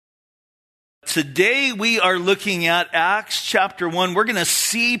Today we are looking at Acts chapter 1. We're going to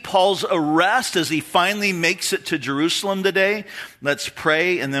see Paul's arrest as he finally makes it to Jerusalem today. Let's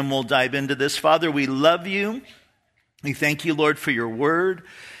pray and then we'll dive into this. Father, we love you. We thank you, Lord, for your word.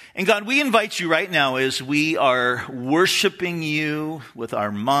 And God, we invite you right now as we are worshiping you with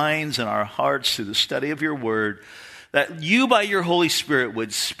our minds and our hearts through the study of your word, that you by your Holy Spirit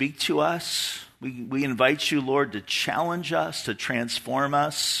would speak to us. We invite you, Lord, to challenge us, to transform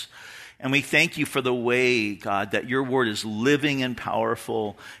us. And we thank you for the way, God, that your word is living and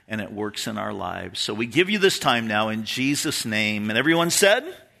powerful and it works in our lives. So we give you this time now in Jesus' name. And everyone said?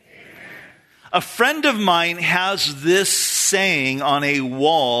 Amen. A friend of mine has this saying on a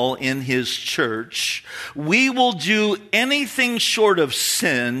wall in his church: we will do anything short of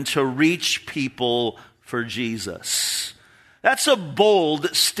sin to reach people for Jesus. That's a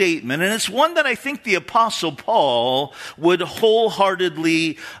bold statement, and it's one that I think the Apostle Paul would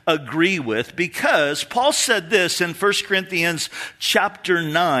wholeheartedly agree with, because Paul said this in 1 Corinthians chapter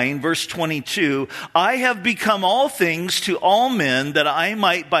 9, verse 22, I have become all things to all men that I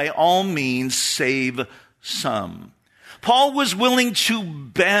might by all means save some. Paul was willing to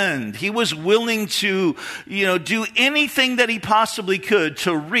bend. He was willing to, do anything that he possibly could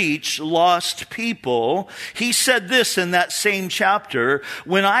to reach lost people. He said this in that same chapter: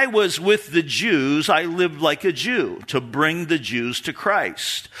 when I was with the Jews, I lived like a Jew to bring the Jews to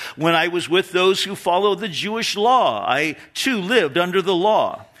Christ. When I was with those who follow the Jewish law, I too lived under the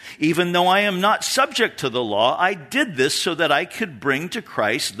law. Even though I am not subject to the law, I did this so that I could bring to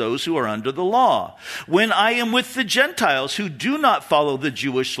Christ those who are under the law. When I am with the Gentiles who do not follow the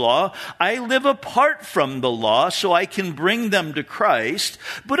Jewish law, I live apart from the law so I can bring them to Christ.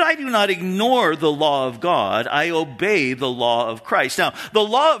 But I do not ignore the law of God. I obey the law of Christ. Now, the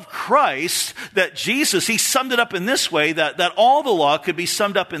law of Christ that Jesus, he summed it up in this way, that all the law could be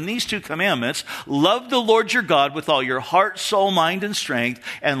summed up in these two commandments: love the Lord your God with all your heart, soul, mind, and strength,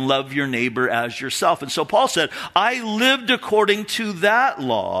 and love your neighbor as yourself. And so Paul said, I lived according to that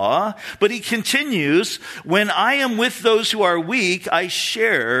law. But he continues, when I am with those who are weak, I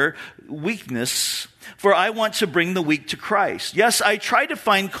share weakness, for I want to bring the weak to Christ. Yes, I try to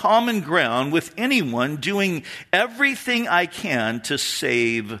find common ground with anyone, doing everything I can to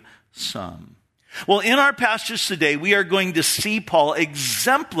save some. Well, in our passage today, we are going to see Paul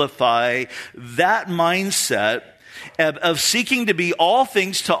exemplify that mindset of seeking to be all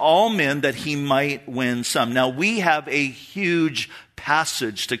things to all men that he might win some. Now, we have a huge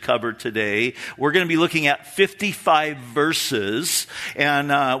passage to cover today. We're going to be looking at 55 verses, and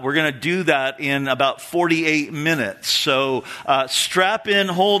we're going to do that in about 48 minutes. So strap in,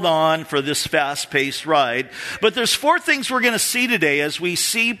 hold on for this fast-paced ride. But there's four things we're going to see today as we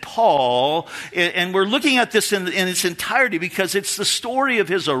see Paul, and we're looking at this in its entirety because it's the story of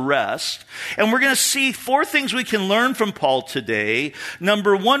his arrest. And we're going to see four things we can learn from Paul today.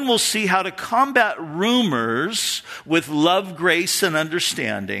 Number one, we'll see how to combat rumors with love, grace, and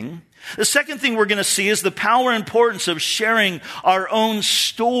understanding. The second thing we're going to see is the power and importance of sharing our own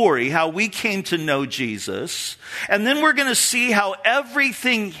story, how we came to know Jesus. And then we're going to see how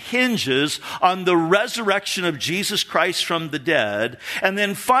everything hinges on the resurrection of Jesus Christ from the dead. And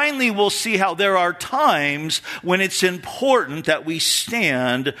then finally, we'll see how there are times when it's important that we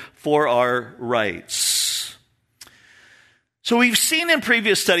stand for our rights. So we've seen in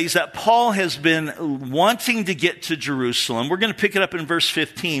previous studies that Paul has been wanting to get to Jerusalem. We're going to pick it up in verse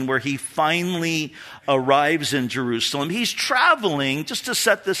 15 where he finally arrives in Jerusalem. He's traveling, just to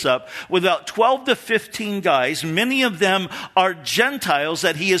set this up, with about 12 to 15 guys. Many of them are Gentiles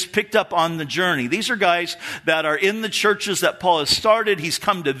that he has picked up on the journey. These are guys that are in the churches that Paul has started. He's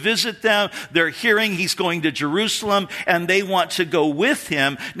come to visit them. They're hearing he's going to Jerusalem, and they want to go with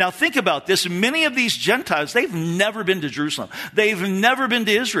him. Now think about this. Many of these Gentiles, they've never been to Jerusalem. They've never been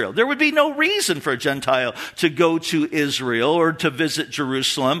to Israel. There would be no reason for a Gentile to go to Israel or to visit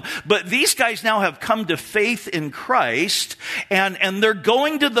Jerusalem. But these guys now have come to faith in Christ, and they're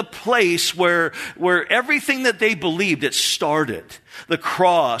going to the place where everything that they believed, it started. The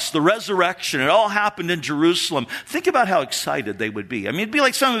cross, the resurrection, it all happened in Jerusalem. Think about how excited they would be. I mean, it'd be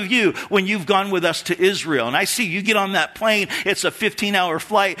like some of you when you've gone with us to Israel, and I see you get on that plane. It's a 15-hour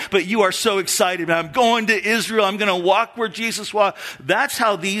flight, but you are so excited. I'm going to Israel. I'm going to walk where Jesus walked. That's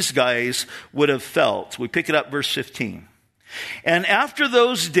how these guys would have felt. We pick it up, verse 15. And after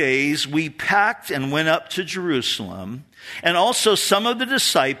those days, we packed and went up to Jerusalem. And also some of the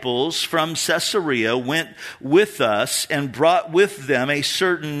disciples from Caesarea went with us and brought with them a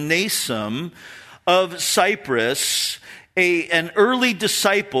certain Mnason of Cyprus, an early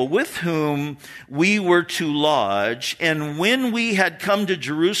disciple with whom we were to lodge. And when we had come to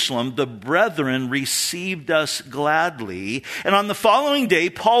Jerusalem, the brethren received us gladly. And on the following day,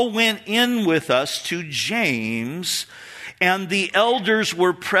 Paul went in with us to James, and the elders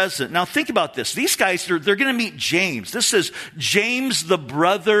were present. Now think about this. These guys, they're going to meet James. This is James, the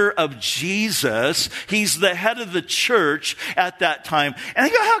brother of Jesus. He's the head of the church at that time. And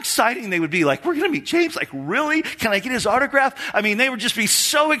think about how exciting they would be. Like, we're going to meet James? Like, really? Can I get his autograph? I mean, they would just be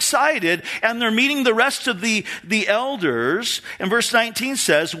so excited. And they're meeting the rest of the elders. And verse 19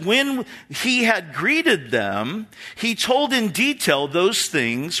 says, when he had greeted them, he told in detail those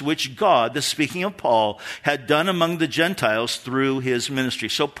things which God, this speaking of Paul, had done among the Gentiles through his ministry.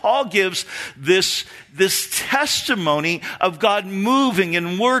 So Paul gives this testimony of God moving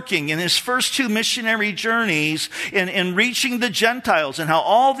and working in his first two missionary journeys in reaching the Gentiles, and how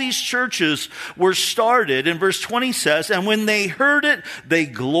all these churches were started. And verse 20 says, and when they heard it, they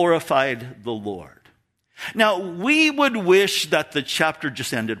glorified the Lord. Now, we would wish that the chapter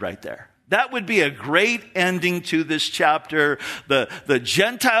just ended right there. That would be a great ending to this chapter. The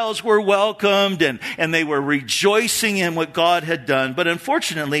Gentiles were welcomed and they were rejoicing in what God had done. But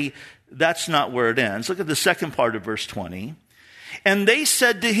unfortunately, that's not where it ends. Look at the second part of verse 20. And they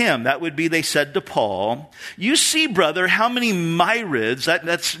said to him, that would be they said to Paul, you see, brother, how many myriads,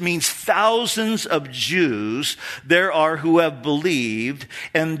 that means thousands of Jews, there are who have believed,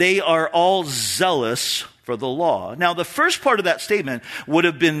 and they are all zealous for the law. Now, the first part of that statement would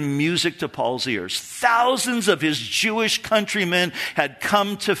have been music to Paul's ears. Thousands of his Jewish countrymen had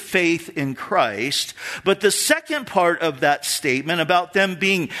come to faith in Christ. But the second part of that statement about them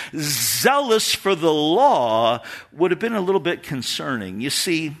being zealous for the law would have been a little bit concerning. You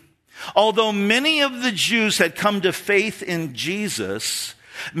see, although many of the Jews had come to faith in Jesus,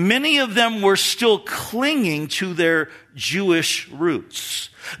 many of them were still clinging to their Jewish roots.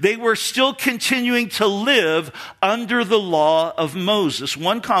 They were still continuing to live under the law of Moses.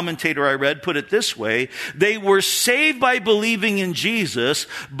 One commentator I read put it this way: they were saved by believing in Jesus,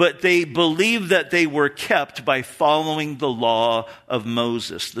 but they believed that they were kept by following the law of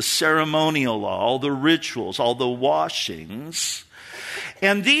Moses, the ceremonial law, all the rituals, all the washings.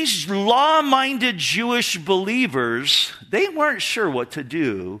 And these law-minded Jewish believers, they weren't sure what to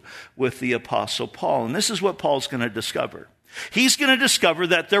do with the Apostle Paul. And this is what Paul's going to discover. He's going to discover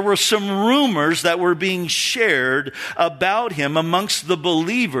that there were some rumors that were being shared about him amongst the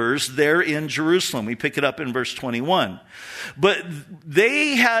believers there in Jerusalem. We pick it up in verse 21. But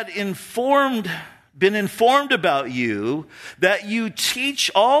they had been informed about you that you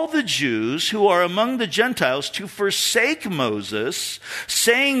teach all the Jews who are among the Gentiles to forsake Moses,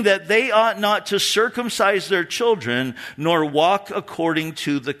 saying that they ought not to circumcise their children nor walk according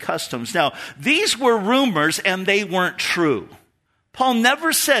to the customs. Now, these were rumors and they weren't true. Paul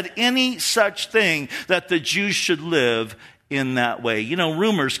never said any such thing that the Jews should live in that way. You know,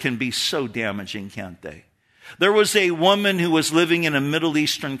 rumors can be so damaging, can't they? There was a woman who was living in a Middle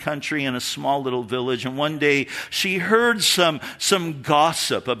Eastern country in a small little village, and one day she heard some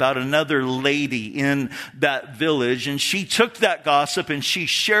gossip about another lady in that village, and she took that gossip and she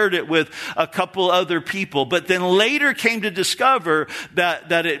shared it with a couple other people, but then later came to discover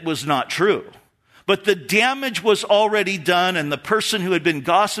that it was not true. But the damage was already done, and the person who had been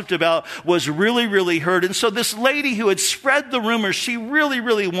gossiped about was really, really hurt. And so this lady who had spread the rumor, she really,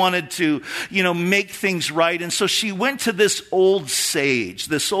 really wanted to, make things right. And so she went to this old sage,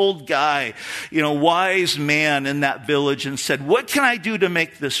 this old guy, wise man in that village, and said, what can I do to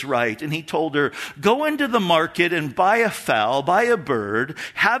make this right? And he told her, go into the market and buy a fowl, buy a bird,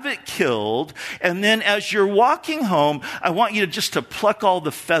 have it killed. And then as you're walking home, I want you to pluck all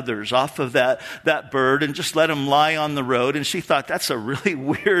the feathers off of that bird and just let him lie on the road. And she thought, that's a really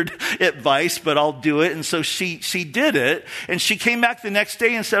weird advice, but I'll do it. And so she did it. And she came back the next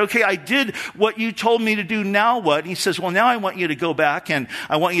day and said, okay, I did what you told me to do. Now what? And he says, well, now I want you to go back and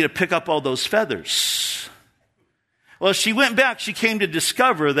I want you to pick up all those feathers. Well, she went back, she came to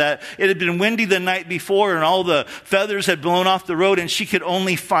discover that it had been windy the night before and all the feathers had blown off the road and she could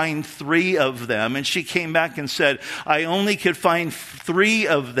only find 3 of them. And she came back and said, I only could find 3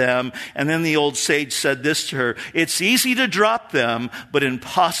 of them. And then the old sage said this to her, it's easy to drop them, but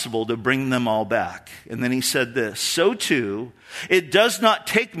impossible to bring them all back. And then he said this, so too, it does not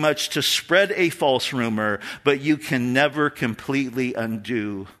take much to spread a false rumor, but you can never completely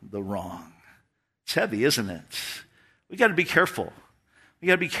undo the wrong. It's heavy, isn't it? We got to be careful. You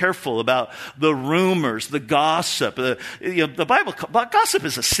got to be careful about the rumors, the gossip. The Bible, gossip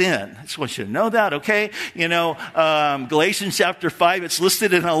is a sin. I just want you to know that, okay? Galatians chapter 5, it's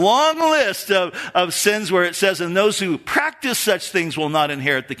listed in a long list of sins where it says, and those who practice such things will not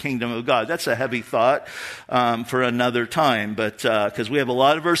inherit the kingdom of God. That's a heavy thought for another time, but because we have a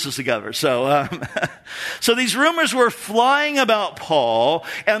lot of verses to cover. So these rumors were flying about Paul,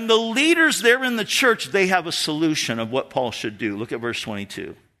 and the leaders there in the church, they have a solution of what Paul should do. Look at verse 22.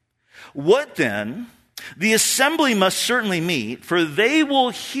 What then? The assembly must certainly meet, for they will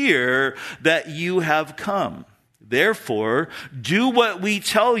hear that you have come. Therefore, do what we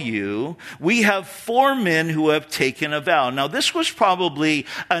tell you. We have 4 men who have taken a vow. Now, this was probably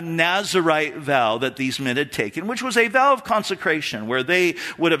a Nazirite vow that these men had taken, which was a vow of consecration, where they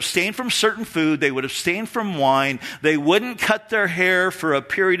would abstain from certain food, they would abstain from wine, they wouldn't cut their hair for a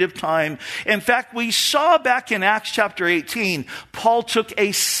period of time. In fact, we saw back in Acts chapter 18, Paul took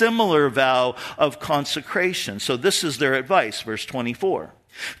a similar vow of consecration. So this is their advice, verse 24.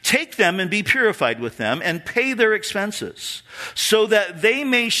 Take them and be purified with them and pay their expenses, so that they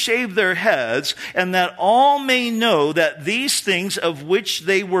may shave their heads and that all may know that these things of which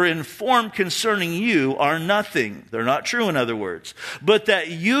they were informed concerning you are nothing. They're not true, in other words, but that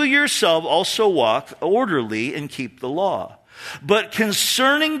you yourself also walk orderly and keep the law. But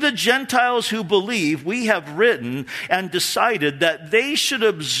concerning the Gentiles who believe, we have written and decided that they should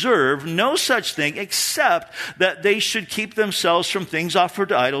observe no such thing except that they should keep themselves from things offered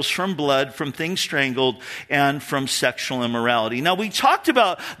to idols, from blood, from things strangled, and from sexual immorality. Now, we talked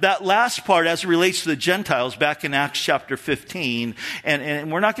about that last part as it relates to the Gentiles back in Acts chapter 15,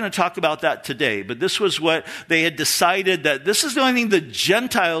 and we're not going to talk about that today, but this was what they had decided, that this is the only thing the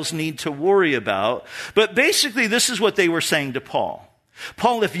Gentiles need to worry about. But basically, this is what they were saying to Paul.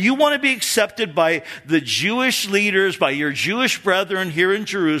 Paul, if you want to be accepted by the Jewish leaders, by your Jewish brethren here in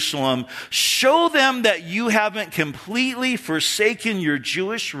Jerusalem, show them that you haven't completely forsaken your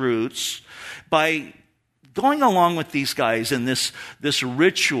Jewish roots by going along with these guys in this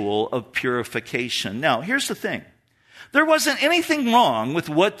ritual of purification. Now, here's the thing. There wasn't anything wrong with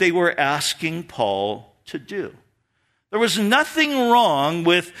what they were asking Paul to do. There was nothing wrong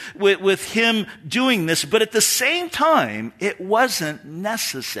with him doing this, but at the same time, it wasn't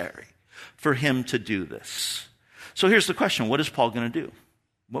necessary for him to do this. So here's the question. What is Paul going to do?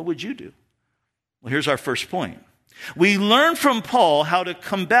 What would you do? Well, here's our first point. We learn from Paul how to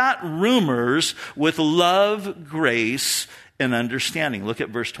combat rumors with love, grace, and understanding. Look at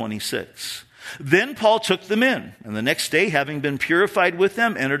verse 26. Then Paul took them in, and the next day, having been purified with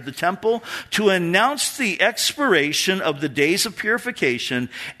them, entered the temple to announce the expiration of the days of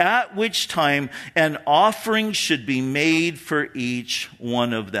purification, at which time an offering should be made for each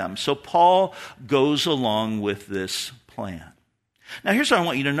one of them. So Paul goes along with this plan. Now, here's what I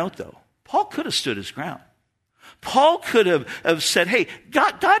want you to note, though. Paul could have stood his ground. Paul could have said, hey,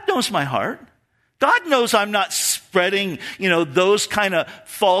 God knows my heart. God knows I'm not spreading, those kind of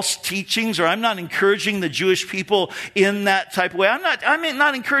false teachings, or I'm not encouraging the Jewish people in that type of way. I'm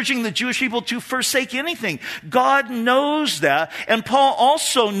not encouraging the Jewish people to forsake anything. God knows that. And Paul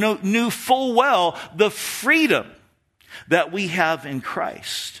also knew full well the freedom that we have in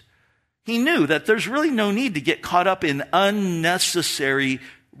Christ. He knew that there's really no need to get caught up in unnecessary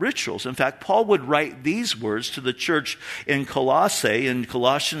rituals. In fact, Paul would write these words to the church in Colossae, in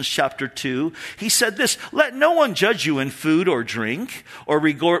Colossians chapter 2. He said this, let no one judge you in food or drink, or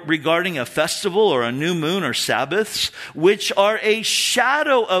regarding a festival or a new moon or Sabbaths, which are a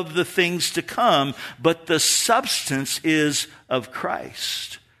shadow of the things to come, but the substance is of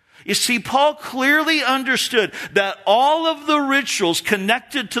Christ. You see, Paul clearly understood that all of the rituals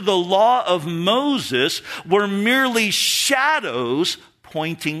connected to the law of Moses were merely shadows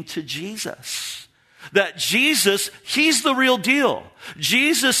pointing to Jesus. That Jesus, he's the real deal.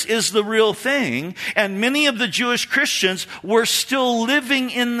 Jesus is the real thing. And many of the Jewish Christians were still living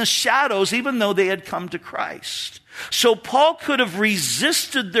in the shadows, even though they had come to Christ. So Paul could have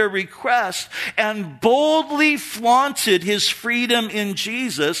resisted their request and boldly flaunted his freedom in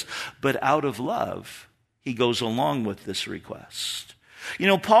Jesus, but out of love, he goes along with this request.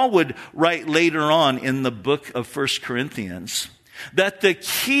 Paul would write later on in the book of 1 Corinthians that the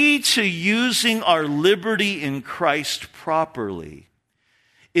key to using our liberty in Christ properly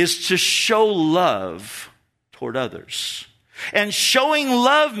is to show love toward others. And showing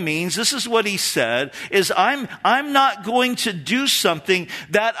love means, this is what he said, is I'm not going to do something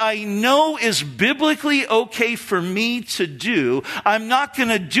that I know is biblically okay for me to do. I'm not going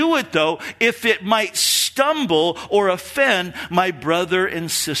to do it, though, if it might stumble or offend my brother and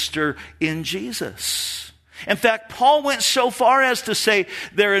sister in Jesus. In fact, Paul went so far as to say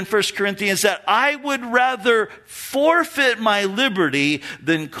there in 1 Corinthians that I would rather forfeit my liberty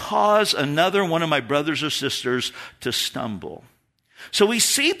than cause another one of my brothers or sisters to stumble. So we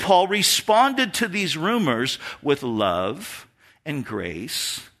see Paul responded to these rumors with love and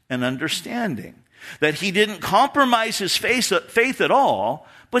grace and understanding. That he didn't compromise his faith at all,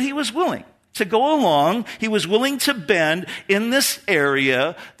 but he was willing to go along. He was willing to bend in this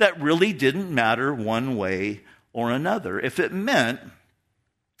area that really didn't matter one way or another, if it meant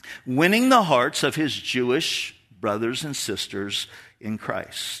winning the hearts of his Jewish brothers and sisters in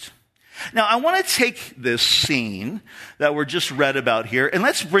Christ. Now, I want to take this scene that we're just read about here, and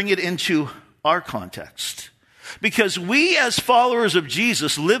let's bring it into our context. Because we as followers of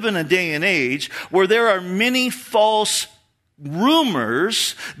Jesus live in a day and age where there are many false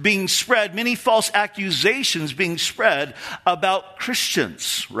rumors being spread, many false accusations being spread about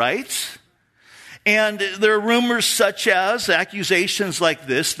Christians, right? And there are rumors such as accusations like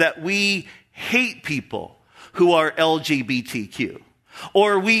this, that we hate people who are LGBTQ.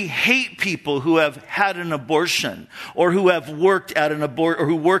 Or we hate people who have had an abortion, or who have worked at or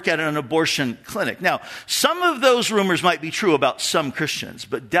who work at an abortion clinic. Now, some of those rumors might be true about some Christians,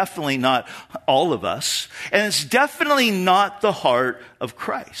 but definitely not all of us. And it's definitely not the heart of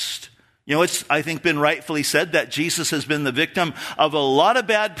Christ. You know, it's, I think, been rightfully said that Jesus has been the victim of a lot of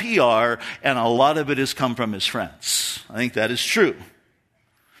bad PR, and a lot of it has come from his friends. I think that is true.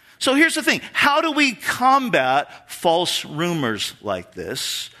 So here's the thing. How do we combat false rumors like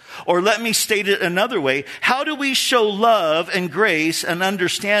this? Or let me state it another way. How do we show love and grace and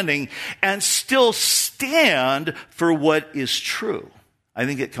understanding and still stand for what is true? I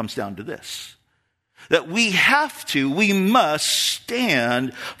think it comes down to this. That we must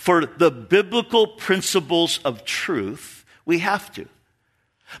stand for the biblical principles of truth. We have to.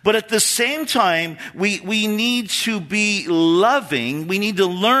 But at the same time, we need to be loving. We need to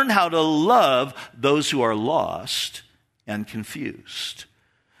learn how to love those who are lost and confused.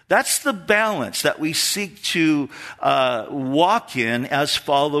 That's the balance that we seek to walk in as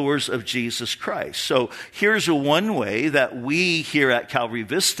followers of Jesus Christ. So here's one way that we here at Calvary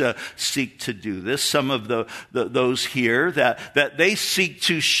Vista seek to do this. Some of those here that they seek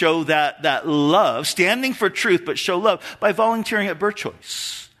to show that love, standing for truth, but show love by volunteering at Birth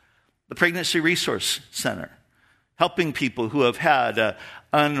Choice, the Pregnancy Resource Center, helping people who have had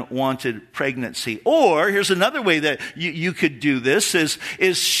unwanted pregnancy. Or here's another way that you could do this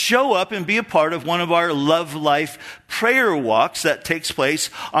is show up and be a part of one of our Love Life prayer walks that takes place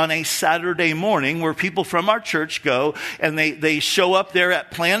on a Saturday morning, where people from our church go and they show up there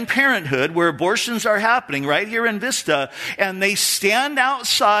at Planned Parenthood, where abortions are happening right here in Vista, and they stand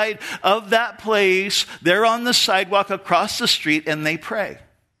outside of that place. They're on the sidewalk across the street, and they pray.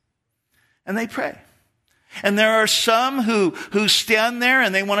 And they pray. And there are some who stand there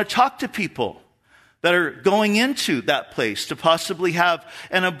and they want to talk to people that are going into that place to possibly have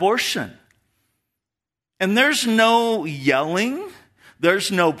an abortion. And there's no yelling.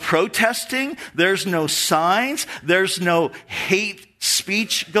 There's no protesting. There's no signs. There's no hate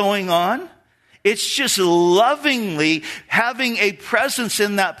speech going on. It's just lovingly having a presence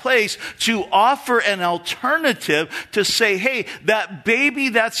in that place to offer an alternative to say, hey, that baby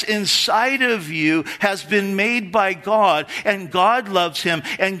that's inside of you has been made by God, and God loves him,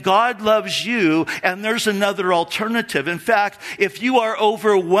 and God loves you, and there's another alternative. In fact, if you are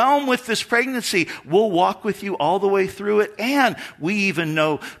overwhelmed with this pregnancy, we'll walk with you all the way through it, and we even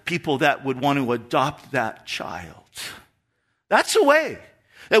know people that would want to adopt that child. That's a way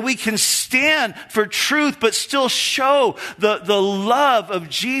that we can stand for truth, but still show the love of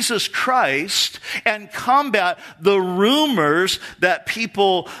Jesus Christ and combat the rumors that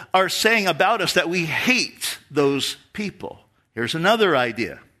people are saying about us, that we hate those people. Here's another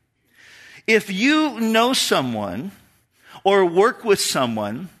idea. If you know someone or work with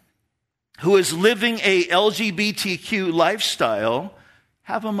someone who is living a LGBTQ lifestyle,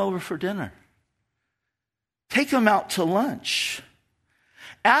 have them over for dinner. Take them out to lunch.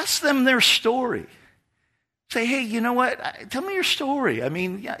 Ask them their story. Say, hey, you know what? Tell me your story. I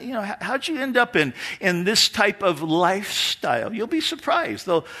mean, you know, how'd you end up in this type of lifestyle? You'll be surprised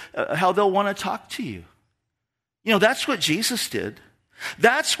how they'll want to talk to you. You know, that's what Jesus did.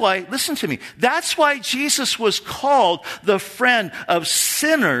 That's why, listen to me, that's why Jesus was called the friend of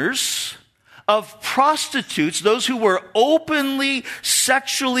sinners, of prostitutes, those who were openly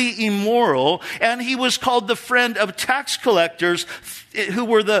sexually immoral, and he was called the friend of tax collectors, who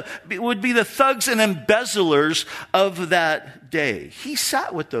would be the thugs and embezzlers of that day. He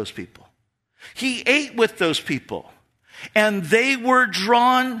sat with those people. He ate with those people. And they were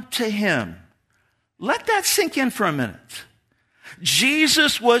drawn to him. Let that sink in for a minute.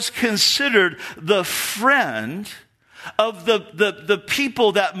 Jesus was considered the friend of the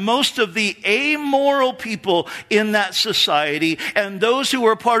people that most of the amoral people in that society and those who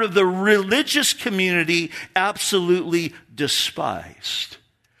were part of the religious community absolutely despised.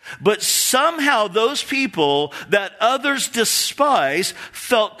 But somehow those people that others despise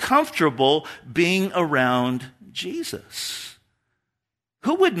felt comfortable being around Jesus.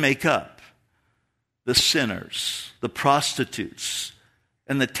 Who would make up the sinners, the prostitutes,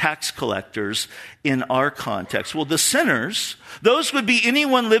 and the tax collectors in our context? Well, the sinners, those would be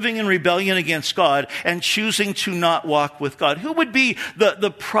anyone living in rebellion against God and choosing to not walk with God. Who would be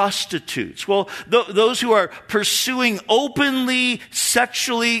the prostitutes? Well, those who are pursuing openly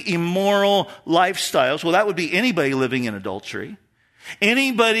sexually immoral lifestyles. Well, that would be anybody living in adultery.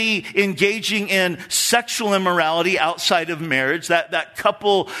 Anybody engaging in sexual immorality outside of marriage, that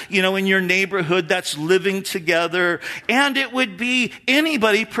couple, in your neighborhood that's living together. And it would be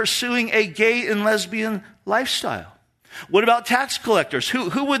anybody pursuing a gay and lesbian lifestyle. What about tax collectors?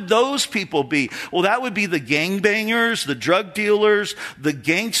 Who would those people be? Well, that would be the gangbangers, the drug dealers, the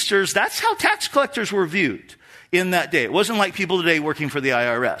gangsters. That's how tax collectors were viewed in that day. It wasn't like people today working for the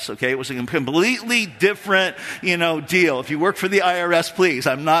IRS, okay? It was a completely different, deal. If you work for the IRS, please,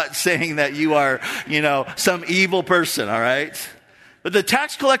 I'm not saying that you are, some evil person, all right? But the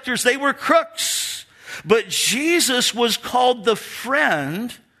tax collectors, they were crooks. But Jesus was called the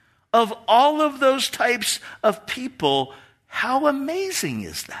friend of all of those types of people. How amazing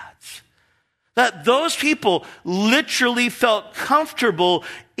is that? That those people literally felt comfortable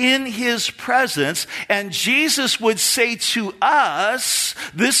in his presence. And Jesus would say to us,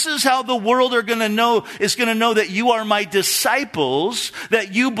 this is how the world is going to know that you are my disciples,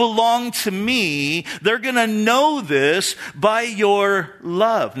 that you belong to me. They're going to know this by your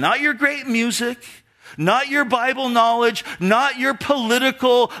love. Not your great music, not your Bible knowledge, not your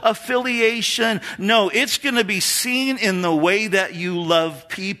political affiliation. No, it's going to be seen in the way that you love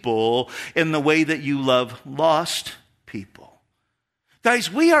people, in the way that you love lost people.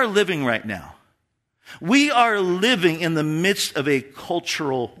 Guys, we are living right now. We are living in the midst of a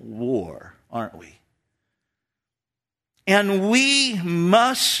cultural war, aren't we? And we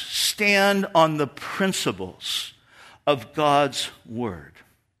must stand on the principles of God's word.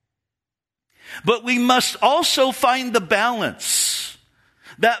 But we must also find the balance,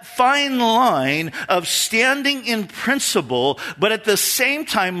 that fine line of standing in principle, but at the same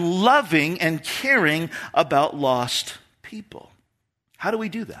time loving and caring about lost people. How do we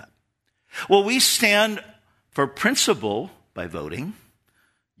do that? Well, we stand for principle by voting,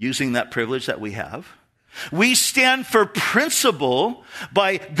 using that privilege that we have. We stand for principle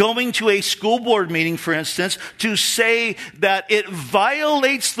by going to a school board meeting, for instance, to say that it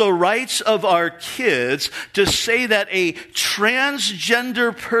violates the rights of our kids to say that a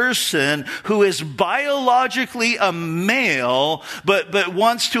transgender person who is biologically a male but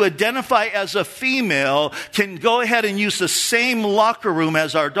wants to identify as a female can go ahead and use the same locker room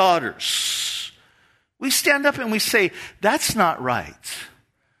as our daughters. We stand up and we say, that's not right.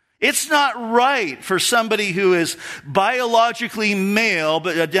 It's not right for somebody who is biologically male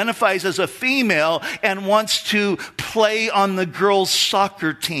but identifies as a female and wants to play on the girls'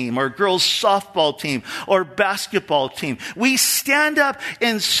 soccer team or girls' softball team or basketball team. We stand up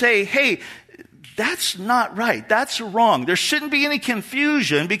and say, hey, that's not right. That's wrong. There shouldn't be any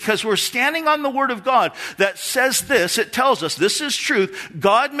confusion because we're standing on the Word of God that says this. It tells us this is truth.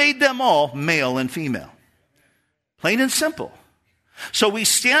 God made them all male and female. Plain and simple. So we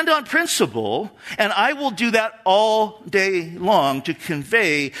stand on principle, and I will do that all day long to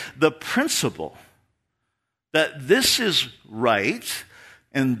convey the principle that this is right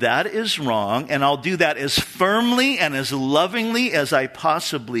and that is wrong, and I'll do that as firmly and as lovingly as I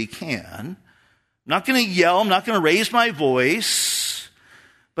possibly can. I'm not going to yell, I'm not going to raise my voice,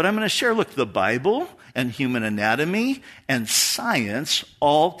 but I'm going to share, look, the Bible and human anatomy and science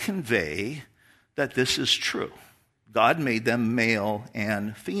all convey that this is true. God made them male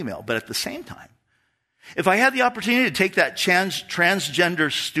and female. But at the same time, if I had the opportunity to take that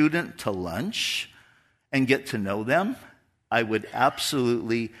transgender student to lunch and get to know them, I would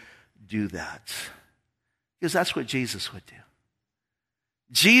absolutely do that. Because that's what Jesus would do.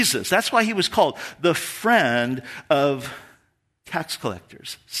 Jesus, that's why he was called the friend of tax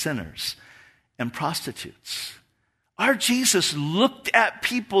collectors, sinners, and prostitutes. Our Jesus looked at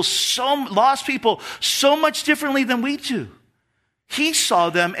people, lost people, so much differently than we do. He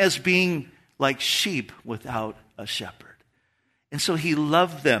saw them as being like sheep without a shepherd. And so he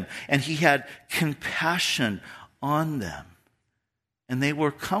loved them and he had compassion on them. and they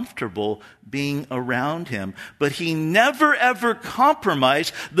were comfortable being around him. But he never, ever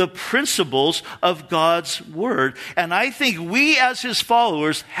compromised the principles of God's word. And I think we as his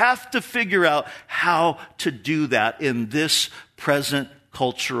followers have to figure out how to do that in this present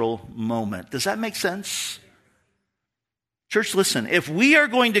cultural moment. Does that make sense? Church, listen, if we are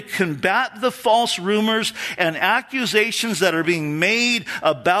going to combat the false rumors and accusations that are being made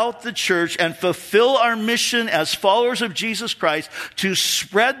about the church and fulfill our mission as followers of Jesus Christ to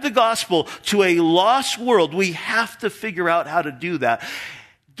spread the gospel to a lost world, we have to figure out how to do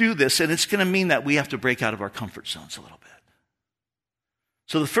this. And it's going to mean that we have to break out of our comfort zones a little bit.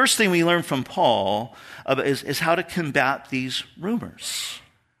 So the first thing we learn from Paul is how to combat these rumors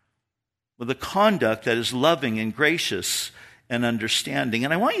with a conduct that is loving and gracious and understanding.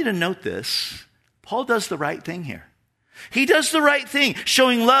 And I want you to note this. Paul does the right thing here. He does the right thing,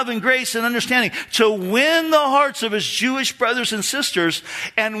 showing love and grace and understanding to win the hearts of his Jewish brothers and sisters.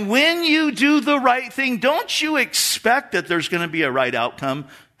 And when you do the right thing, don't you expect that there's going to be a right outcome?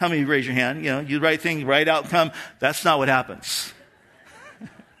 How many raise your hand? You do the right thing, right outcome. That's not what happens.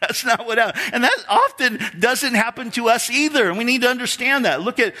 That's not what happens. And that often doesn't happen to us either. And we need to understand that.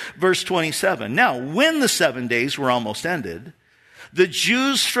 Look at verse 27. Now, when the 7 days were almost ended, the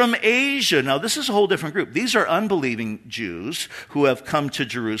Jews from Asia. Now, this is a whole different group. These are unbelieving Jews who have come to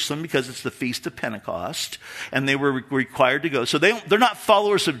Jerusalem because it's the Feast of Pentecost, and they were required to go. So they're not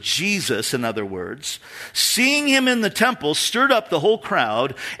followers of Jesus, in other words. Seeing him in the temple, stirred up the whole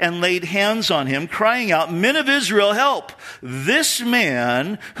crowd and laid hands on him, crying out, "Men of Israel, help! This is the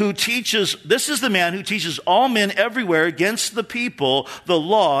man who teaches all men everywhere against the people, the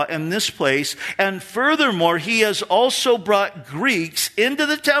law, in this place. And furthermore, he has also brought Greeks into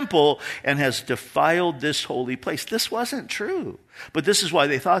the temple and has defiled this holy place." This wasn't true, but this is why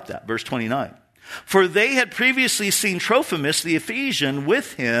they thought that. Verse 29. For they had previously seen Trophimus the Ephesian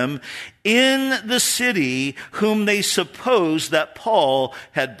with him in the city, whom they supposed that Paul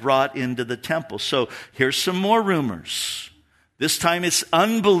had brought into the temple. So here's some more rumors. This time it's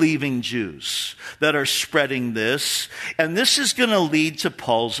unbelieving Jews that are spreading this, and this is going to lead to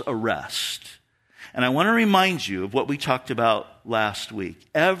Paul's arrest. And I want to remind you of what we talked about last week.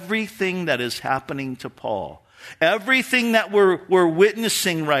 Everything that is happening to Paul, everything that we're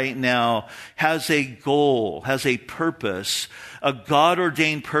witnessing right now has a goal, has a purpose, a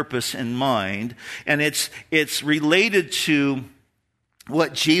God-ordained purpose in mind. And it's related to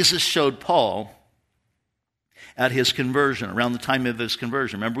what Jesus showed Paul at his conversion, around the time of his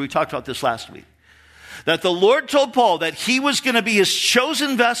conversion. Remember, we talked about this last week. That the Lord told Paul that he was going to be his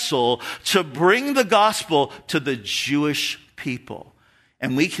chosen vessel to bring the gospel to the Jewish people.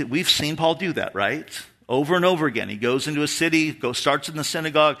 And we've seen Paul do that, right? Over and over again. He goes into a city, starts in the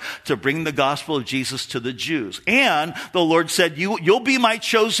synagogue to bring the gospel of Jesus to the Jews. And the Lord said, you'll be my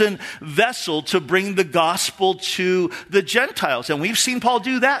chosen vessel to bring the gospel to the Gentiles. And we've seen Paul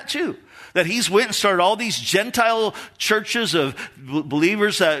do that too. That he's went and started all these Gentile churches of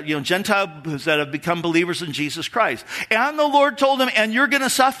believers Gentiles that have become believers in Jesus Christ. And the Lord told him, and you're going to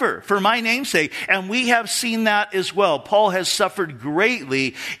suffer for my name's sake. And we have seen that as well. Paul has suffered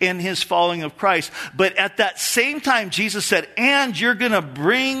greatly in his following of Christ. But at that same time, Jesus said, and you're going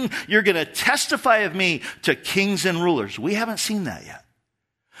to testify of me to kings and rulers. We haven't seen that yet.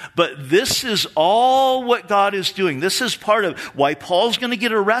 But this is all what God is doing. This is part of why Paul's going to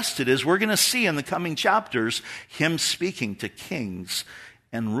get arrested, as we're going to see in the coming chapters, him speaking to kings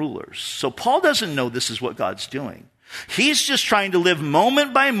and rulers. So Paul doesn't know this is what God's doing. He's just trying to live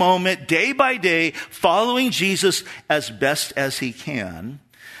moment by moment, day by day, following Jesus as best as he can.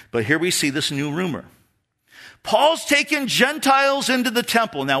 But here we see this new rumor. Paul's taken Gentiles into the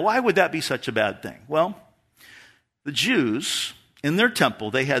temple. Now, why would that be such a bad thing? Well, the Jews, in their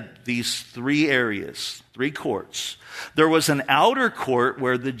temple, they had these three areas, three courts. There was an outer court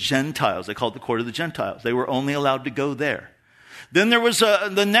where the Gentiles, they called it the court of the Gentiles. They were only allowed to go there. Then there was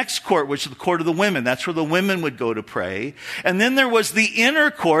the next court, which is the court of the women. That's where the women would go to pray. And then there was the inner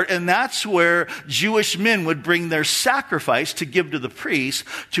court, and that's where Jewish men would bring their sacrifice to give to the priests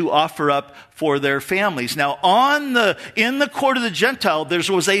to offer up for their families. Now, in the court of the Gentile, there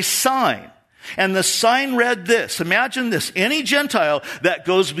was a sign. And the sign read this. Imagine this. Any Gentile that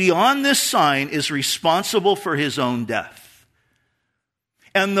goes beyond this sign is responsible for his own death.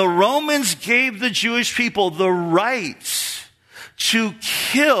 And the Romans gave the Jewish people the right to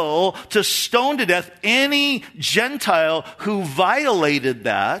kill, to stone to death any Gentile who violated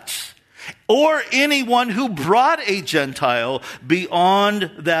that, or anyone who brought a Gentile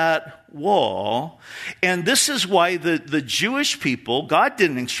beyond that wall. And this is why the Jewish people, God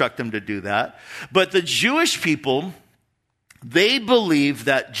didn't instruct them to do that, but the Jewish people They believed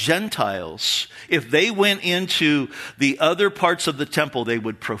that Gentiles, if they went into the other parts of the temple, they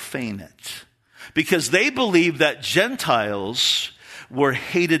would profane it. Because they believed that Gentiles were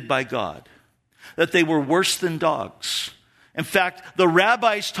hated by God, that they were worse than dogs. In fact, the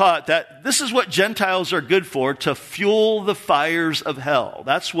rabbis taught that this is what Gentiles are good for, to fuel the fires of hell.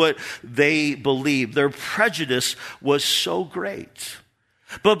 That's what they believed. Their prejudice was so great.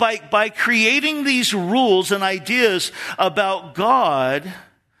 But by creating these rules and ideas about God,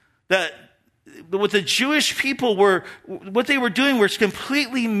 that what the Jewish people what they were doing was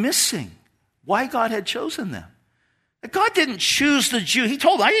completely missing why God had chosen them. God didn't choose the Jew. He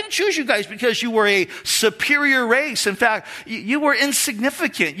told them, I didn't choose you guys because you were a superior race. In fact, you were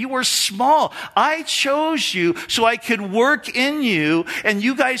insignificant. You were small. I chose you so I could work in you, and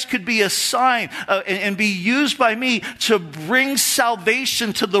you guys could be a sign and be used by me to bring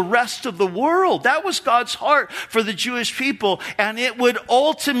salvation to the rest of the world. That was God's heart for the Jewish people, and it would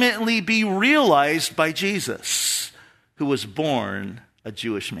ultimately be realized by Jesus, who was born a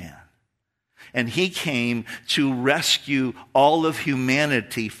Jewish man. And he came to rescue all of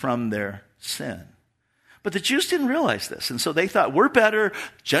humanity from their sin. But the Jews didn't realize this. And so they thought, we're better,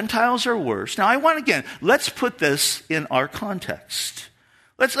 Gentiles are worse. Now let's put this in our context.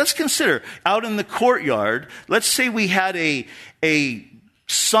 Let's consider, out in the courtyard, let's say we had a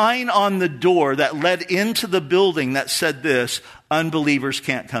sign on the door that led into the building that said this: unbelievers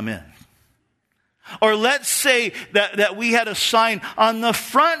can't come in. Or let's say that we had a sign on the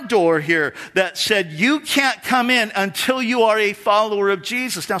front door here that said, you can't come in until you are a follower of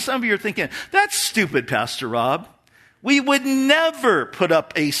Jesus. Now, some of you are thinking, that's stupid, Pastor Rob. We would never put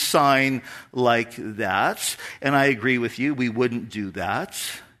up a sign like that. And I agree with you, we wouldn't do that.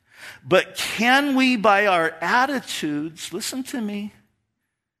 But can we, by our attitudes, listen to me,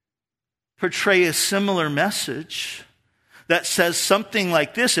 portray a similar message that says something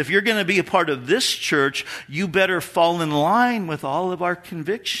like this: if you're going to be a part of this church, you better fall in line with all of our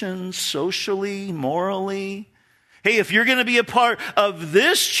convictions, socially, morally. Hey, if you're going to be a part of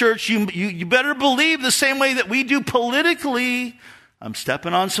this church, you better believe the same way that we do politically. I'm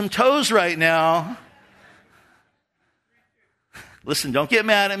stepping on some toes right now. Listen, don't get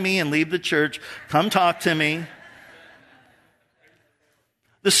mad at me and leave the church. Come talk to me.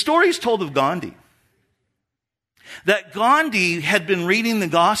 The story's told of Gandhi. That Gandhi had been reading the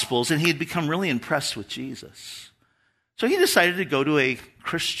Gospels and he had become really impressed with Jesus. So he decided to go to a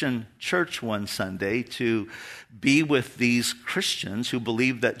Christian church one Sunday to be with these Christians who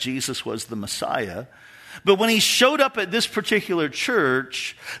believed that Jesus was the Messiah. But when he showed up at this particular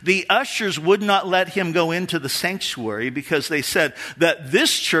church, the ushers would not let him go into the sanctuary because they said that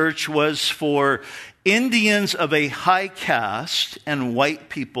this church was for Indians of a high caste and white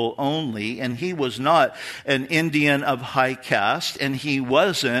people only, and he was not an Indian of high caste, and he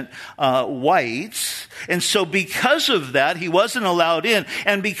wasn't white. And so because of that, he wasn't allowed in.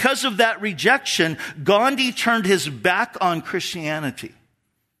 And because of that rejection, Gandhi turned his back on Christianity.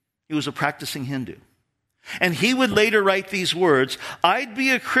 He was a practicing Hindu. And he would later write these words: I'd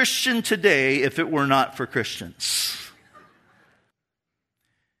be a Christian today if it were not for Christians.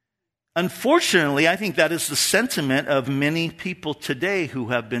 Unfortunately, I think that is the sentiment of many people today who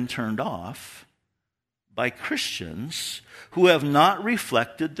have been turned off by Christians who have not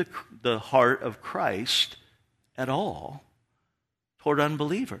reflected the heart of Christ at all toward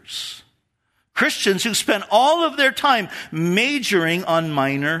unbelievers. Christians who spend all of their time majoring on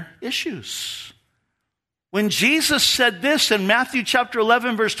minor issues. When Jesus said this in Matthew chapter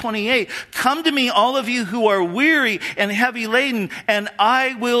 11, verse 28, come to me, all of you who are weary and heavy laden, and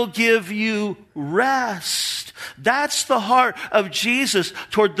I will give you rest. That's the heart of Jesus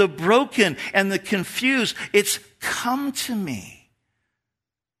toward the broken and the confused. It's come to me.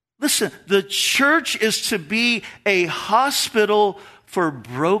 Listen, the church is to be a hospital for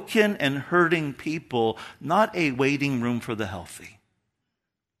broken and hurting people, not a waiting room for the healthy.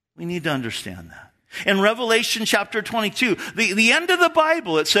 We need to understand that. In Revelation chapter 22, the end of the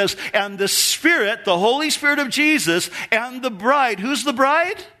Bible, it says, and the Spirit, the Holy Spirit of Jesus, and the bride. Who's the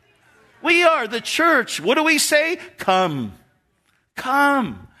bride? We are the church. What do we say? Come.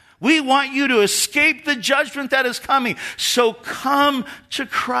 Come. We want you to escape the judgment that is coming. So come to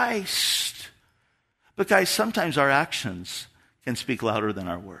Christ. But guys, sometimes our actions can speak louder than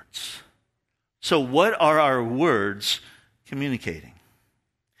our words. So what are our words communicating?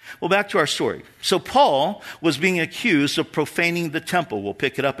 Well, back to our story. So Paul was being accused of profaning the temple. We'll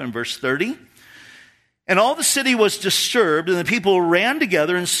pick it up in verse 30. And all the city was disturbed, and the people ran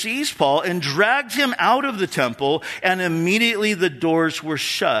together and seized Paul and dragged him out of the temple, and immediately the doors were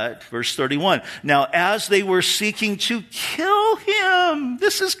shut. Verse 31. Now, as they were seeking to kill him,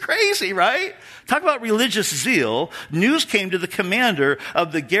 this is crazy, right? Talk about religious zeal. News came to the commander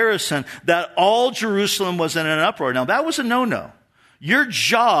of the garrison that all Jerusalem was in an uproar. Now, that was a no-no. Your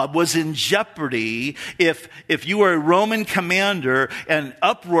job was in jeopardy if you were a Roman commander and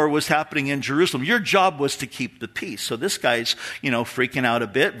uproar was happening in Jerusalem. Your job was to keep the peace. So this guy's, freaking out a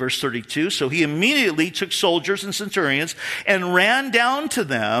bit. Verse 32. So he immediately took soldiers and centurions and ran down to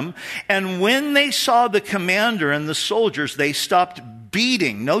them. And when they saw the commander and the soldiers, they stopped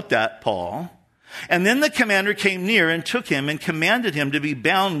beating. Note that, Paul. And then the commander came near and took him and commanded him to be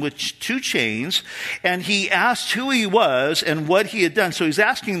bound with 2 chains. And he asked who he was and what he had done. So he's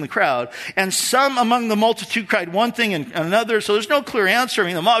asking the crowd. And some among the multitude cried one thing and another. So there's no clear answer. I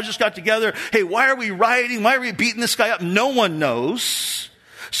mean, the mob just got together. Hey, why are we rioting? Why are we beating this guy up? No one knows.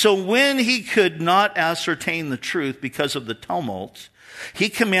 So when he could not ascertain the truth because of the tumult, he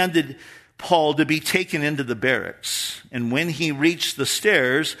commanded Paul to be taken into the barracks. And when he reached the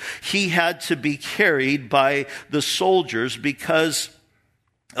stairs, he had to be carried by the soldiers because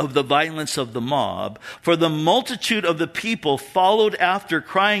of the violence of the mob. For the multitude of the people followed after,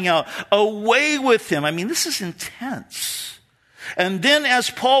 crying out, "Away with him!" I mean, this is intense. And then as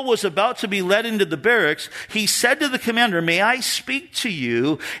Paul was about to be led into the barracks, he said to the commander, "May I speak to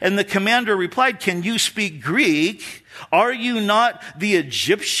you?" And the commander replied, "Can you speak Greek? Are you not the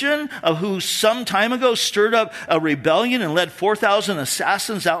Egyptian who some time ago stirred up a rebellion and led 4,000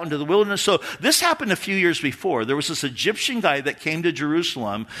 assassins out into the wilderness?" So this happened a few years before. There was this Egyptian guy that came to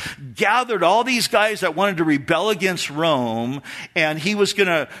Jerusalem, gathered all these guys that wanted to rebel against Rome, and he was going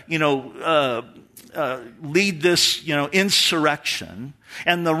to, lead this, insurrection.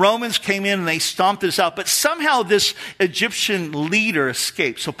 And the Romans came in and they stomped this out. But somehow this Egyptian leader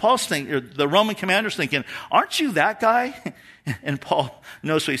escaped. So Paul's thinking, the Roman commander's thinking, "Aren't you that guy?" And Paul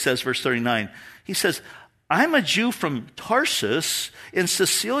knows what he says, verse 39. He says, "I'm a Jew from Tarsus in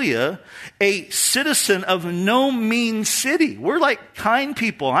Cilicia, a citizen of no mean city." We're like kind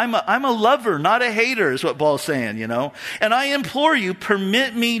people. I'm a lover, not a hater, is what Paul's saying, And I implore you,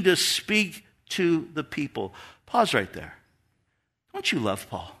 permit me to speak to the people. Pause right there. Don't you love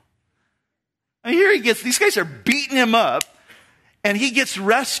Paul? I mean, these guys are beating him up, and he gets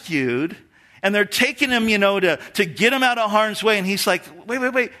rescued, and they're taking him, to get him out of harm's way, and he's like,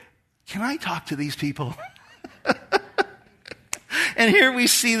 wait, can I talk to these people? And here we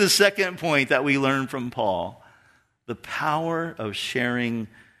see the second point that we learn from Paul, the power of sharing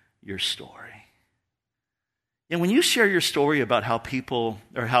your story. And when you share your story about how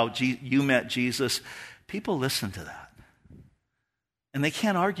you met Jesus, people listen to that. And they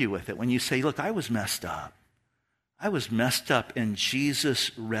can't argue with it when you say, "Look, I was messed up. I was messed up and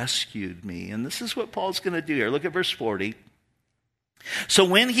Jesus rescued me." And this is what Paul's going to do here. Look at verse 40. So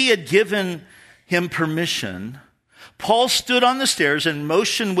when he had given him permission, Paul stood on the stairs and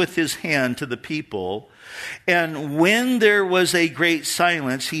motioned with his hand to the people. And when there was a great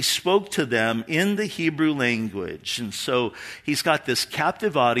silence, he spoke to them in the Hebrew language. And so he's got this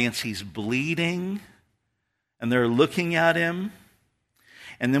captive audience. He's bleeding, and they're looking at him.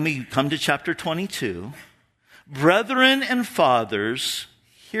 And then we come to chapter 22. "Brethren and fathers,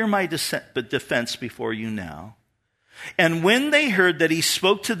 hear my defense before you now." And when they heard that he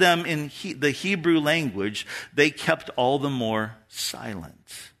spoke to them in the Hebrew language, they kept all the more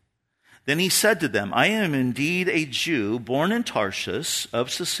silent. Then he said to them, "I am indeed a Jew, born in Tarsus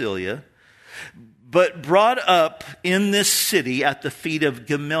of Cilicia, but brought up in this city at the feet of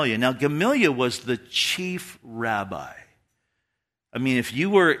Gamaliel." Now, Gamaliel was the chief rabbi. I mean, if you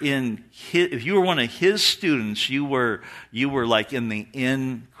were one of his students, you were like in the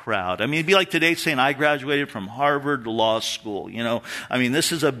in crowd. I mean, it'd be like today saying, "I graduated from Harvard Law School." I mean,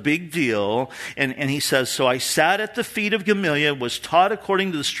 this is a big deal. And he says, "So I sat at the feet of Gamaliel, was taught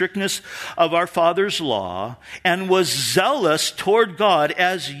according to the strictness of our father's law, and was zealous toward God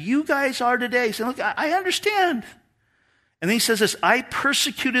as you guys are today." So look, I understand. And then he says this, "I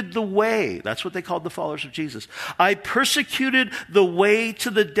persecuted the way." That's what they called the followers of Jesus. "I persecuted the way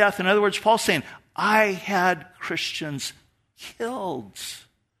to the death." In other words, Paul's saying, I had Christians killed.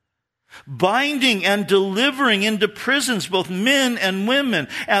 binding and delivering into prisons both men and women,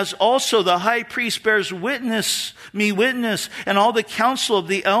 as also the high priest bears witness, and all the council of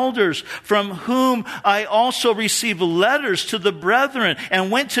the elders, from whom I also received letters to the brethren,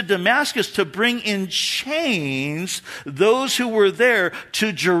 and went to Damascus to bring in chains those who were there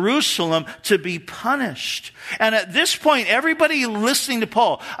to Jerusalem to be punished. And at this point, everybody listening to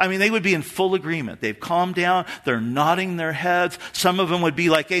Paul, they would be in full agreement. They've calmed down. They're nodding their heads. Some of them would be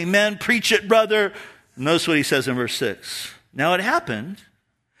like, amen, preach it, brother. Notice what he says in verse 6. Now it happened,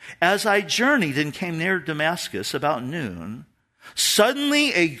 as I journeyed and came near Damascus about noon,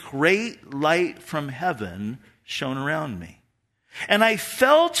 suddenly a great light from heaven shone around me. And I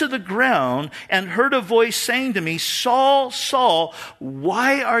fell to the ground and heard a voice saying to me, Saul, Saul,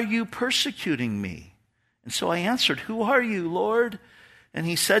 why are you persecuting me? And so I answered, who are you, Lord? And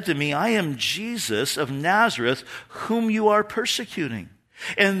he said to me, I am Jesus of Nazareth, whom you are persecuting.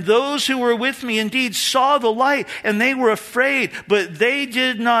 And those who were with me indeed saw the light, and they were afraid, but they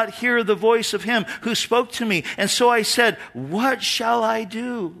did not hear the voice of him who spoke to me. And so I said, what shall I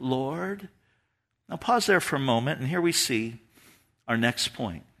do, Lord? Now pause there for a moment, and here we see our next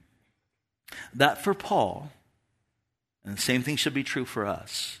point. That for Paul, and the same thing should be true for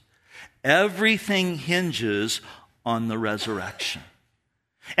us, everything hinges on the resurrection.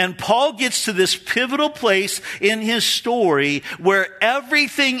 And Paul gets to this pivotal place in his story where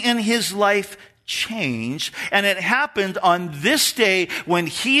everything in his life changed, and it happened on this day when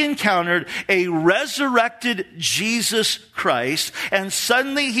he encountered a resurrected Jesus Christ, and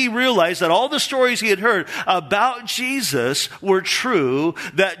suddenly he realized that all the stories he had heard about Jesus were true,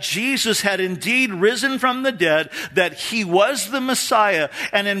 that Jesus had indeed risen from the dead, that he was the Messiah.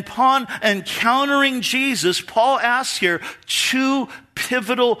 And upon encountering Jesus, Paul asks here two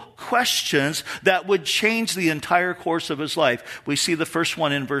pivotal questions that would change the entire course of his life. We see the first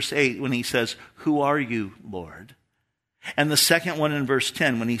one in verse 8 when he says, who are you, Lord? And the second one in verse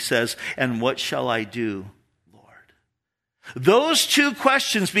 10 when he says, and what shall I do, Lord? Those two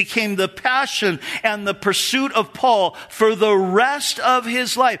questions became the passion and the pursuit of Paul for the rest of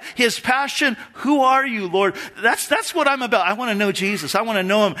his life. His passion, who are you, Lord? That's what I'm about. I want to know Jesus. I want to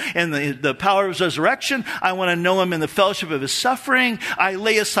know him in the power of his resurrection. I want to know him in the fellowship of his suffering. I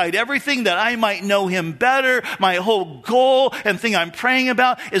lay aside everything that I might know him better. My whole goal and thing I'm praying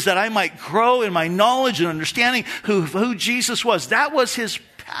about is that I might grow in my knowledge and understanding who Jesus was. That was his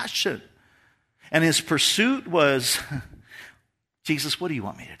passion. And his pursuit was, Jesus, what do you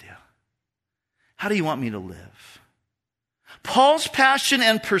want me to do? How do you want me to live? Paul's passion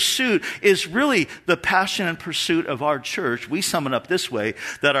and pursuit is really the passion and pursuit of our church. We sum it up this way,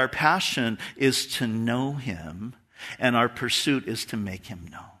 that our passion is to know him, and our pursuit is to make him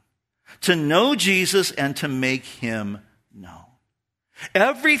known. To know Jesus and to make him known.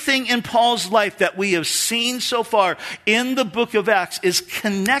 Everything in Paul's life that we have seen so far in the book of Acts is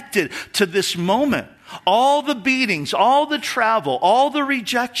connected to this moment. All the beatings, all the travel, all the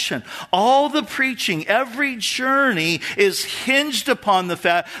rejection, all the preaching, every journey is hinged upon the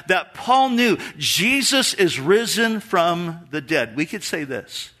fact that Paul knew Jesus is risen from the dead. We could say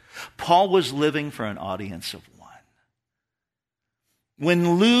this: Paul was living for an audience of one.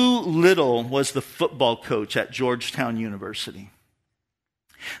 When Lou Little was the football coach at Georgetown University,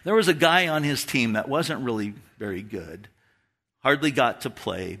 there was a guy on his team that wasn't really very good, hardly got to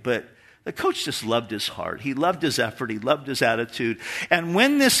play, but the coach just loved his heart. He loved his effort. He loved his attitude. And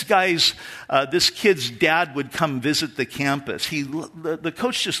when this kid's dad would come visit the campus, the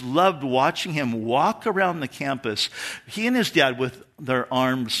coach just loved watching him walk around the campus. He and his dad with their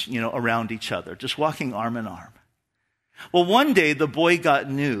arms, around each other, just walking arm in arm. Well, one day the boy got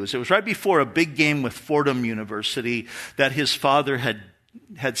news. It was right before a big game with Fordham University that his father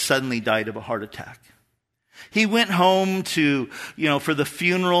had suddenly died of a heart attack. He went home for the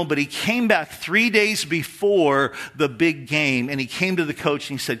funeral, but he came back 3 days before the big game, and he came to the coach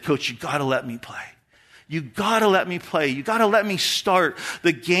and he said, Coach, you got to let me play. You got to let me play. You got to let me start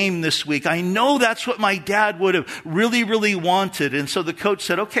the game this week. I know that's what my dad would have really, really wanted. And so the coach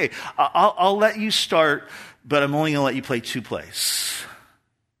said, okay, I'll let you start, but I'm only going to let you play 2 plays.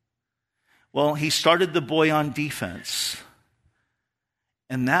 Well, he started the boy on defense.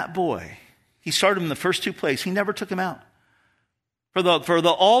 And that boy, he started him in the first 2 plays. He never took him out. For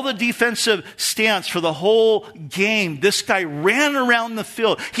all the defensive stance for the whole game, this guy ran around the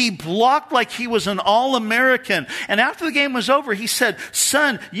field. He blocked like he was an All-American. And after the game was over, he said,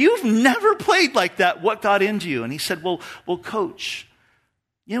 son, you've never played like that. What got into you? And he said, well, Coach,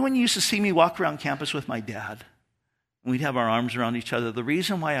 when you used to see me walk around campus with my dad, and we'd have our arms around each other, the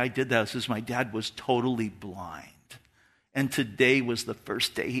reason why I did that is my dad was totally blind. And today was the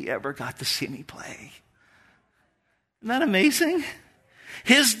first day he ever got to see me play. Isn't that amazing?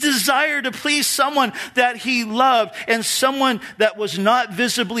 His desire to please someone that he loved and someone that was not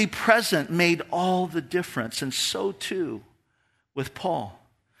visibly present made all the difference. And so too with Paul.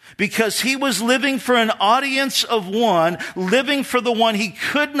 Because he was living for an audience of one, living for the one he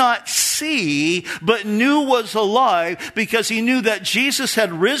could not see, but knew was alive, because he knew that Jesus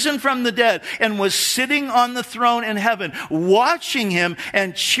had risen from the dead and was sitting on the throne in heaven, watching him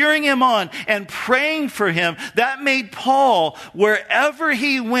and cheering him on and praying for him. That made Paul, wherever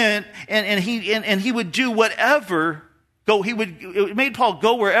he went, and he would do whatever. It made Paul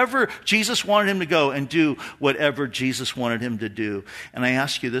go wherever Jesus wanted him to go and do whatever Jesus wanted him to do. And I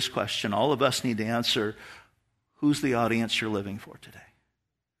ask you this question, all of us need to answer, who's the audience you're living for today?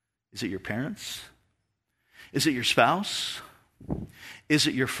 Is it your parents? Is it your spouse? Is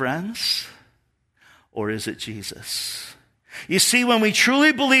it your friends? Or is it Jesus? You see, when we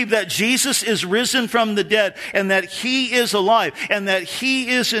truly believe that Jesus is risen from the dead and that he is alive and that he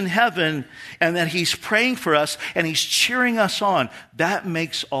is in heaven and that he's praying for us and he's cheering us on, that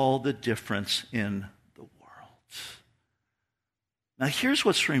makes all the difference in the world. Now, here's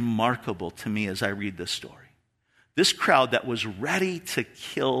what's remarkable to me as I read this story. This crowd that was ready to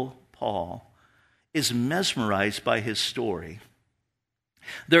kill Paul is mesmerized by his story.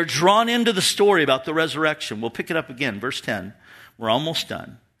 They're drawn into the story about the resurrection. We'll pick it up again, verse 10. We're almost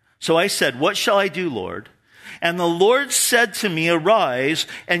done. So I said, "What shall I do, Lord?" And the Lord said to me, "Arise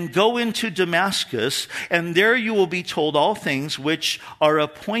and go into Damascus, and there you will be told all things which are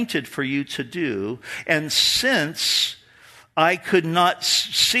appointed for you to do." And since I could not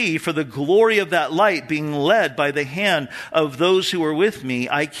see for the glory of that light, being led by the hand of those who were with me,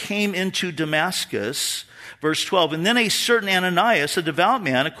 I came into Damascus. Verse 12, and then a certain Ananias, a devout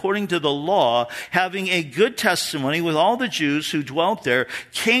man, according to the law, having a good testimony with all the Jews who dwelt there,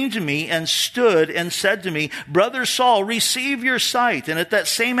 came to me and stood and said to me, "Brother Saul, receive your sight." And at that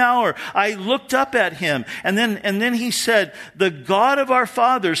same hour, I looked up at him. And then he said, "The God of our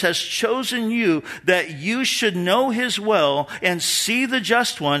fathers has chosen you that you should know his will and see the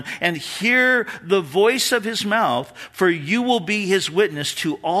just one and hear the voice of his mouth, for you will be his witness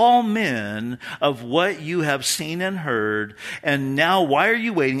to all men of what you have seen and heard. And now, why are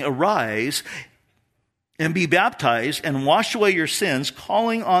you waiting? Arise and be baptized and wash away your sins,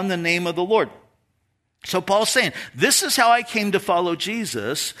 calling on the name of the Lord." So Paul's saying, this is how I came to follow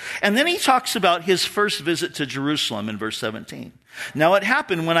Jesus. And then he talks about his first visit to Jerusalem in verse 17. "Now it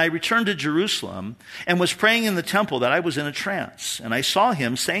happened when I returned to Jerusalem and was praying in the temple that I was in a trance. And I saw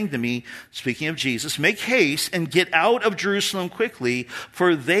him saying to me," speaking of Jesus, "Make haste and get out of Jerusalem quickly,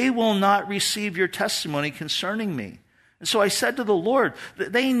 for they will not receive your testimony concerning me." And so I said to the Lord,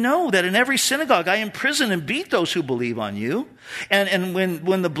 "They know that in every synagogue I imprison and beat those who believe on you. And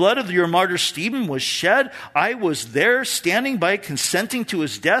when the blood of your martyr Stephen was shed, I was there standing by, consenting to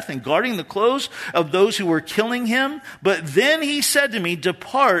his death and guarding the clothes of those who were killing him. But then he said to me,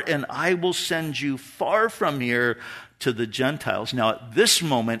 'Depart, and I will send you far from here to the Gentiles.'" Now at this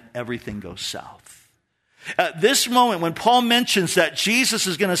moment, everything goes south. At this moment, when Paul mentions that Jesus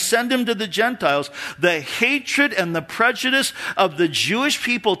is going to send him to the Gentiles, the hatred and the prejudice of the Jewish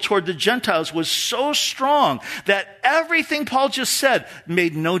people toward the Gentiles was so strong that everything Paul just said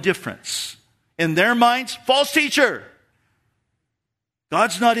made no difference. In their minds, false teacher.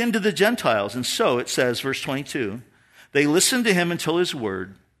 God's not into the Gentiles. And so it says, verse 22, they listened to him until this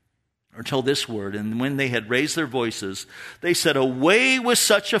word. And when they had raised their voices, they said, "Away with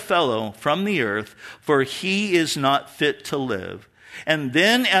such a fellow from the earth, for he is not fit to live." And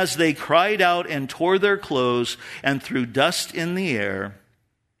then as they cried out and tore their clothes and threw dust in the air,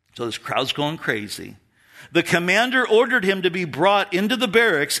 so this crowd's going crazy, the commander ordered him to be brought into the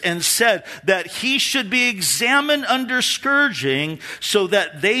barracks and said that he should be examined under scourging so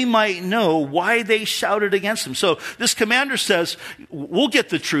that they might know why they shouted against him. So this commander says, we'll get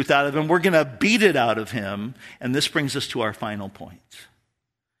the truth out of him. We're going to beat it out of him. And this brings us to our final point.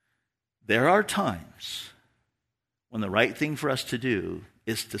 There are times when the right thing for us to do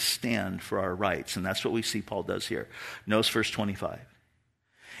is to stand for our rights. And that's what we see Paul does here. Notice verse 25.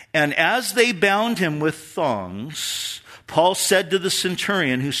 "And as they bound him with thongs, Paul said to the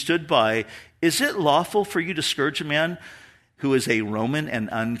centurion who stood by, 'Is it lawful for you to scourge a man who is a Roman and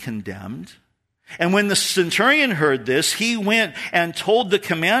uncondemned?' And when the centurion heard this, he went and told the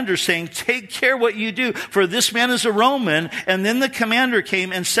commander, saying, 'Take care what you do, for this man is a Roman.' And then the commander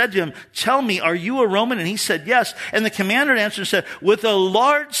came and said to him, 'Tell me, are you a Roman?' And he said, 'Yes.' And the commander answered and said, 'With a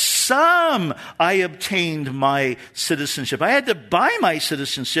large some I obtained my citizenship. I had to buy my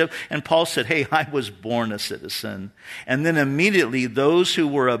citizenship. And Paul said, hey, I was born a citizen. And then immediately those who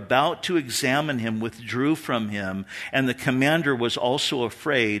were about to examine him withdrew from him. And the commander was also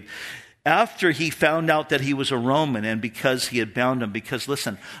afraid after he found out that he was a Roman and because he had bound him. Because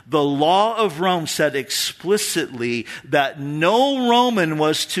listen, the law of Rome said explicitly that no Roman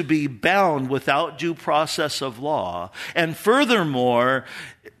was to be bound without due process of law. And furthermore,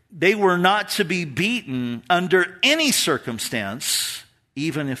 they were not to be beaten under any circumstance,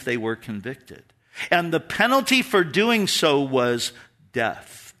 even if they were convicted. And the penalty for doing so was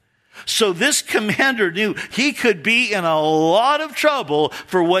death. So this commander knew he could be in a lot of trouble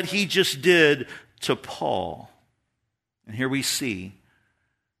for what he just did to Paul. And here we see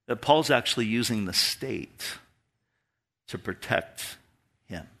that Paul's actually using the state to protect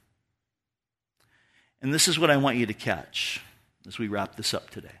him. And this is what I want you to catch as we wrap this up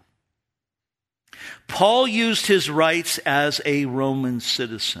today. Paul used his rights as a Roman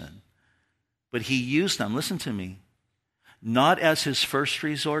citizen, but he used them, listen to me, not as his first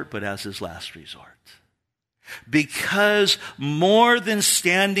resort, but as his last resort. Because more than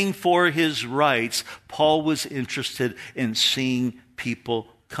standing for his rights, Paul was interested in seeing people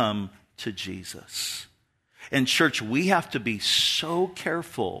come to Jesus. And church, we have to be so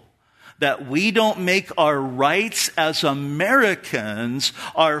careful that we don't make our rights as Americans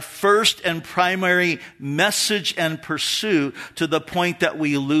our first and primary message and pursuit to the point that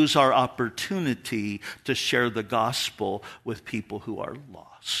we lose our opportunity to share the gospel with people who are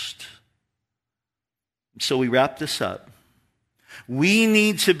lost. So we wrap this up. We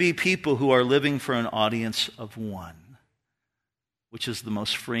need to be people who are living for an audience of one, which is the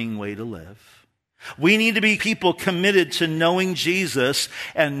most freeing way to live. We need to be people committed to knowing Jesus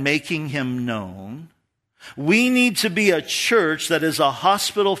and making him known. We need to be a church that is a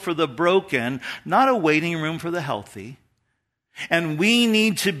hospital for the broken, not a waiting room for the healthy. And we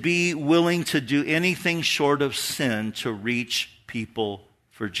need to be willing to do anything short of sin to reach people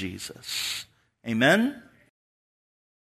for Jesus. Amen?